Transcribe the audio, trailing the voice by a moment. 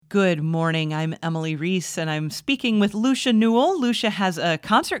Good morning. I'm Emily Reese, and I'm speaking with Lucia Newell. Lucia has a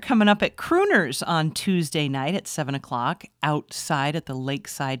concert coming up at Crooners on Tuesday night at 7 o'clock outside at the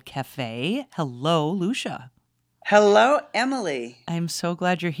Lakeside Cafe. Hello, Lucia. Hello, Emily. I'm so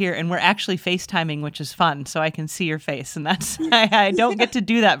glad you're here, and we're actually FaceTiming, which is fun, so I can see your face, and that's I don't get to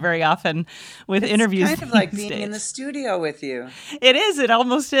do that very often with interviews. It's kind of like these being days. in the studio with you. It is. It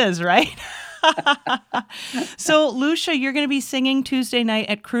almost is, right? So, Lucia, you're going to be singing Tuesday night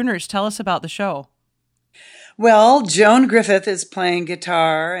at Crooners. Tell us about the show. Well, Joan Griffith is playing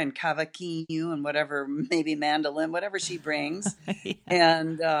guitar and cavaquinho and whatever, maybe mandolin, whatever she brings. Yeah.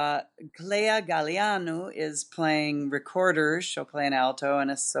 And Clea Galliano is playing recorders. She'll play an alto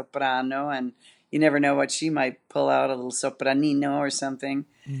and a soprano, and you never know what she might pull out, a little sopranino or something.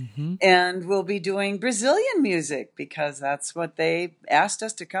 Mm-hmm. And we'll be doing Brazilian music because that's what they asked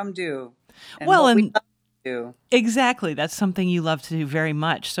us to come do. And Well, what we and love to do. exactly. That's something you love to do very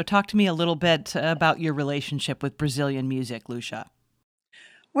much. So talk to me a little bit about your relationship with Brazilian music, Lucia.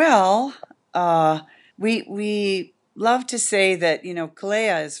 Well, we love to say that, Clea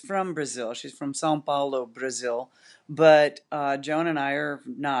is from Brazil. She's from São Paulo, Brazil. But Joan and I are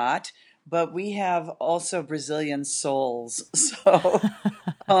not. But we have also Brazilian souls. So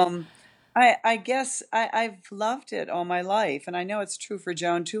I guess I've loved it all my life. And I know it's true for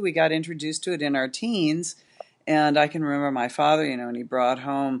Joan, too. We got introduced to it in our teens. And I can remember my father, and he brought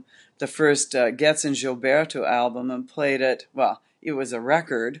home the first Getz and Gilberto album and played it. Well, it was a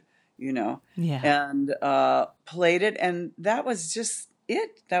record, Yeah. and played it. And that was just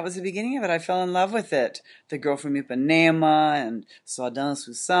it. That was the beginning of it. I fell in love with it. The Girl from Ipanema and Só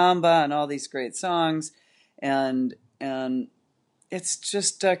Danço Samba and all these great songs. And it's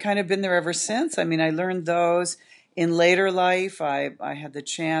just kind of been there ever since. I mean, I learned those. In later life, I had the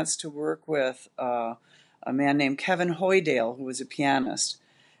chance to work with a man named Kevin Hoydale, who was a pianist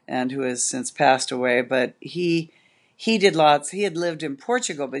and who has since passed away. But he did lots. He had lived in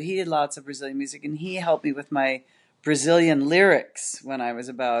Portugal, but he did lots of Brazilian music, and he helped me with my Brazilian lyrics when I was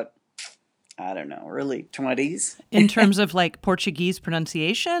about, I don't know, early 20s. In terms of like Portuguese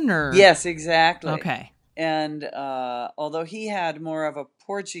pronunciation, or? Yes, exactly. Okay. And although he had more of a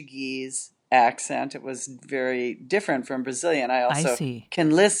Portuguese accent, it was very different from Brazilian. I also can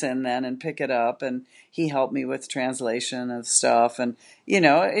listen then and pick it up, and he helped me with translation of stuff. And,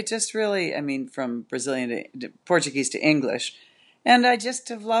 it just really, from Brazilian to Portuguese to English. And I just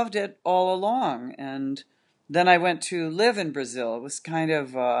have loved it all along. And then I went to live in Brazil. It was kind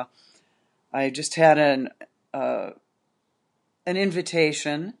of, I just had an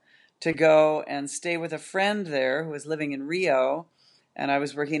invitation to go and stay with a friend there who was living in Rio. And I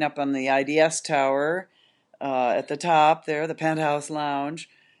was working up on the IDS tower at the top there, the penthouse lounge,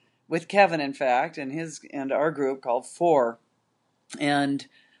 with Kevin, in fact, and our group called Four. And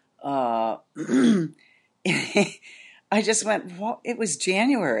I just went, well, it was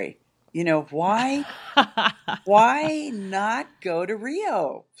January. Why not go to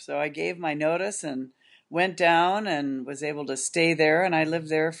Rio? So I gave my notice and went down and was able to stay there. And I lived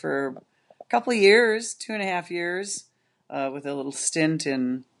there for a couple of years, 2.5 years. With a little stint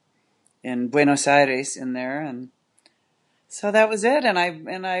in Buenos Aires in there, and so that was it. And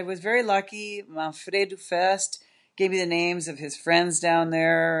I was very lucky. Manfredo Fest gave me the names of his friends down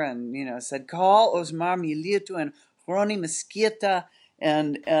there, and said call Osmar Milito and Rony Mesquita,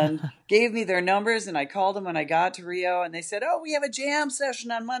 and gave me their numbers. And I called them when I got to Rio, and they said, "Oh, we have a jam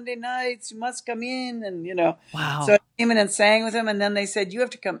session on Monday nights. You must come in." And Wow. So I came in and sang with them, and then they said, "You have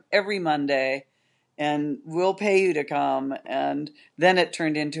to come every Monday, and we'll pay you to come." And then it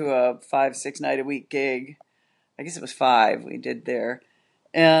turned into a 5-6 night a week gig. I guess it was 5 we did there.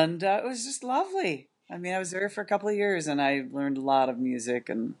 And it was just lovely. I was there for a couple of years, and I learned a lot of music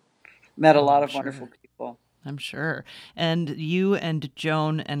and met a lot of wonderful people. I'm sure. And you and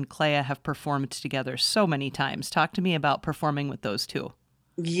Joan and Clea have performed together so many times. Talk to me about performing with those two.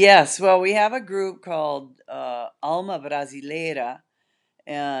 Yes. Well, we have a group called Alma Brasileira,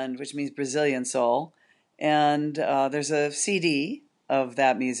 which means Brazilian soul, and there's a CD of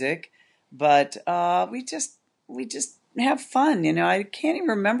that music, but we just have fun. I can't even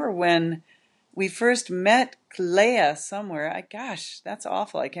remember when we first met Clea somewhere. Gosh, that's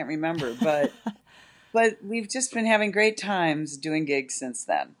awful. I can't remember, but we've just been having great times doing gigs since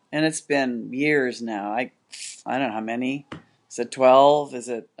then, and it's been years now. I don't know how many. Is it 12? Is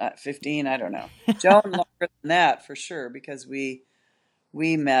it 15? I don't know. Joan longer than that for sure, because we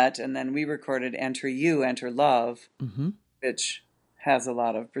met and then we recorded Enter You, Enter Love, mm-hmm. which has a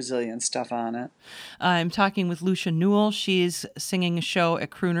lot of Brazilian stuff on it. I'm talking with Lucia Newell. She's singing a show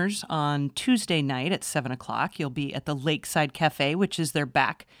at Crooners on Tuesday night at 7 o'clock. You'll be at the Lakeside Cafe, which is their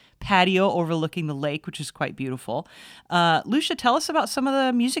back patio overlooking the lake, which is quite beautiful. Lucia, tell us about some of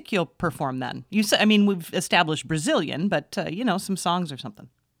the music you'll perform then. You said, I mean, we've established Brazilian, but, some songs or something.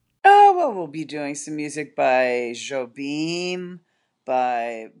 Oh, well, we'll be doing some music by Jobim,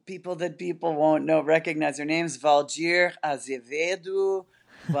 by people that people won't recognize their names, Valdir Azevedo,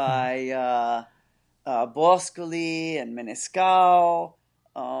 by Boscoli and Menescal,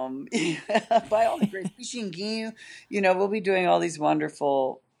 by all the great Pixinguinho. We'll be doing all these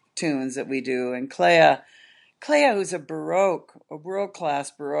wonderful tunes that we do. And Clea, who's a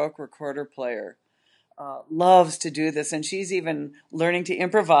world-class Baroque recorder player, loves to do this, and she's even learning to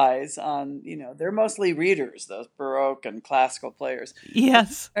improvise on, they're mostly readers, those Baroque and classical players.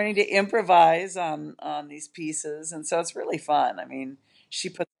 Yes. Learning to improvise on these pieces, and so it's really fun. I mean, she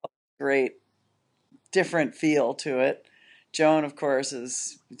puts a great different feel to it. Joan, of course,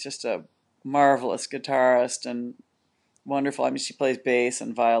 is just a marvelous guitarist and wonderful. I mean, she plays bass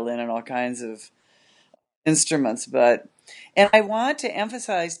and violin and all kinds of instruments, and I want to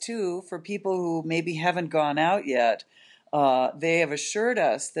emphasize, too, for people who maybe haven't gone out yet, they have assured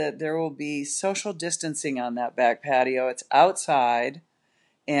us that there will be social distancing on that back patio. It's outside,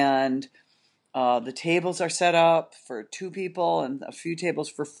 and the tables are set up for 2 people and a few tables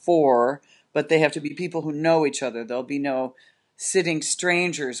for 4, but they have to be people who know each other. There'll be no sitting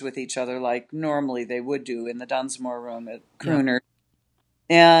strangers with each other like normally they would do in the Dunsmore room at Crooner. Yep.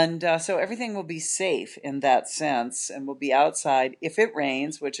 And so everything will be safe in that sense, and we'll be outside. If it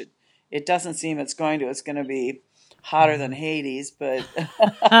rains, which it doesn't seem it's going to be hotter than Hades, but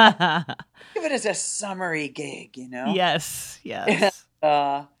give it as a summery gig, Yes.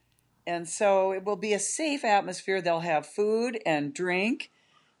 And so it will be a safe atmosphere. They'll have food and drink,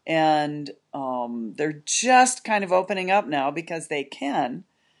 and they're just kind of opening up now because they can,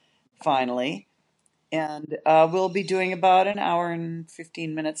 finally. And we'll be doing about an hour and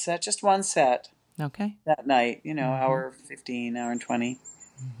 15-minute set, just one set. Okay. That night, hour 15, hour and 20.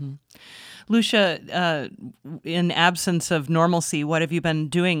 Mm-hmm. Lucia, in absence of normalcy, what have you been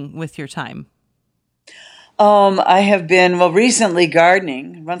doing with your time? I have been, recently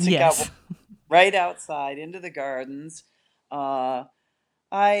gardening. Once it Yes. got right outside into the gardens. The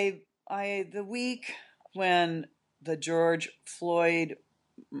week when the George Floyd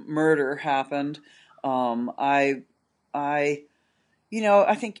murder happened, I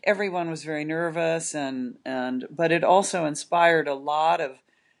think everyone was very nervous, but it also inspired a lot of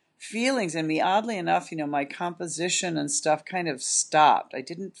feelings in me. Oddly enough, my composition and stuff kind of stopped. I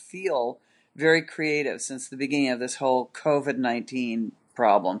didn't feel very creative since the beginning of this whole COVID-19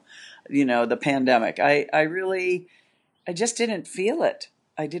 problem, the pandemic. I just didn't feel it.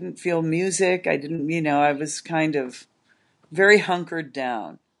 I didn't feel music. I didn't, I was kind of very hunkered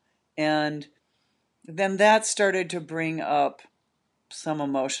down. And then that started to bring up some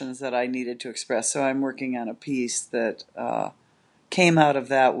emotions that I needed to express. So I'm working on a piece that came out of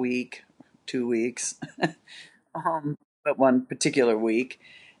that week, 2 weeks, but one particular week.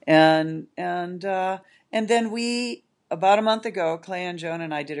 And then about a month ago, Clay and Joan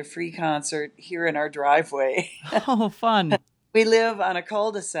and I did a free concert here in our driveway. Oh, fun. We live on a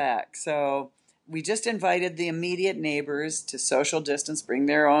cul-de-sac, so we just invited the immediate neighbors to social distance, bring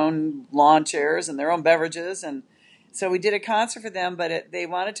their own lawn chairs and their own beverages. And so we did a concert for them, but they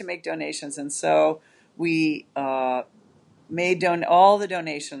wanted to make donations. And so we made all the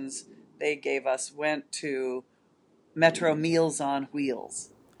donations they gave us went to Metro Meals on Wheels.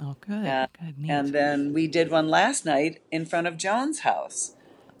 Oh, good. And then we did one last night in front of Joan's house.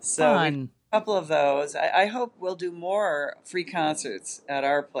 So fun. A couple of those. I hope we'll do more free concerts at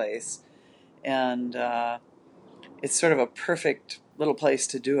our place. And it's sort of a perfect little place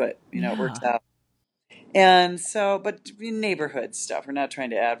to do it. It works out. And so, but neighborhood stuff. We're not trying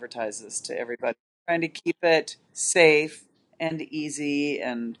to advertise this to everybody. We're trying to keep it safe and easy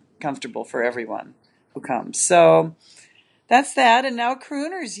and comfortable for everyone who comes. So that's that. And now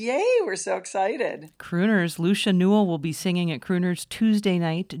Crooners. Yay, we're so excited. Crooners. Lucia Newell will be singing at Crooners Tuesday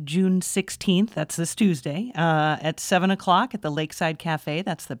night, June 16th. That's this Tuesday, at 7 o'clock at the Lakeside Cafe.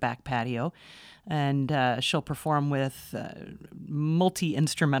 That's the back patio. And she'll perform with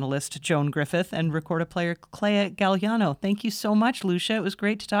multi-instrumentalist Joan Griffith and recorder player Clea Galliano. Thank you so much, Lucia. It was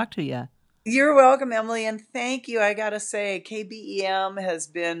great to talk to you. You're welcome, Emily, and thank you. I got to say, KBEM has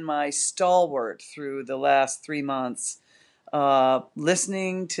been my stalwart through the last 3 months.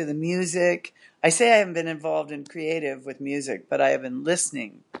 Listening to the music. I say I haven't been involved in creative with music, but I have been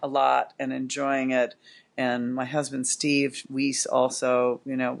listening a lot and enjoying it and my husband Steve Weiss also.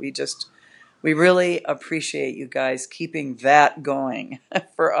 We really appreciate you guys keeping that going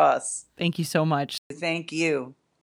for us. Thank you so much. Thank you.